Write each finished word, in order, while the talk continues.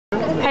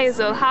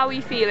Hazel, how are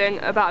you feeling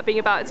about being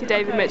about to see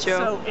David Mitchell?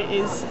 So it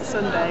is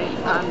Sunday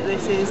and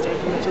this is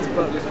David Mitchell's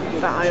book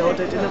that I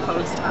ordered in the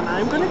post, and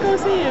I'm going to go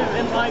see him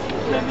in like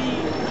maybe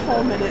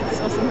 4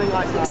 minutes or something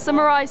like that.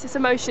 Summarise this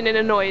emotion in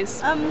a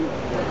noise.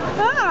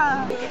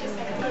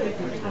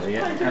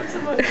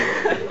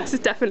 This is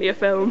definitely a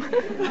film.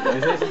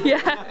 Is it?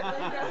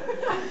 Yeah.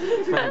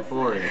 It's very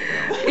boring.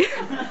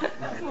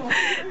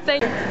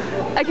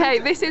 Okay,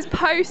 this is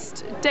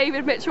post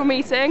David Mitchell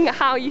meeting.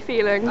 How are you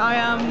feeling? I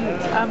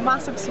am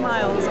massive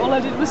smiles. All I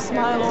did was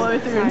smile all the way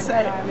through and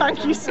say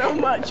thank you so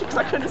much, because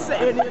I couldn't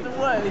say any other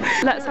words.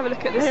 Let's have a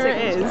look at this. Here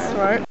it is,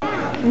 right?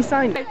 He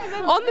signed it.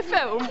 On the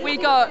film, we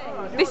got,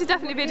 this is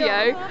definitely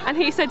video, and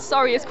he said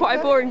sorry, it's quite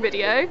a boring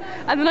video,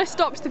 and then I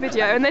stopped the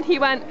video, and then he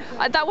went,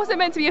 that wasn't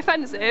meant to be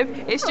offensive,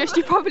 it's just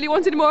you probably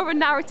wanted more of a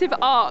narrative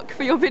arc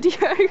for your video.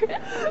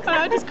 And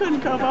I just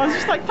couldn't cope. I was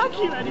just like, thank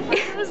you anyway,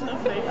 it was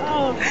lovely.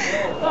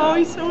 Oh,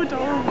 he's so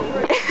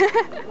adorable.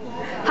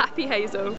 Happy Hazel.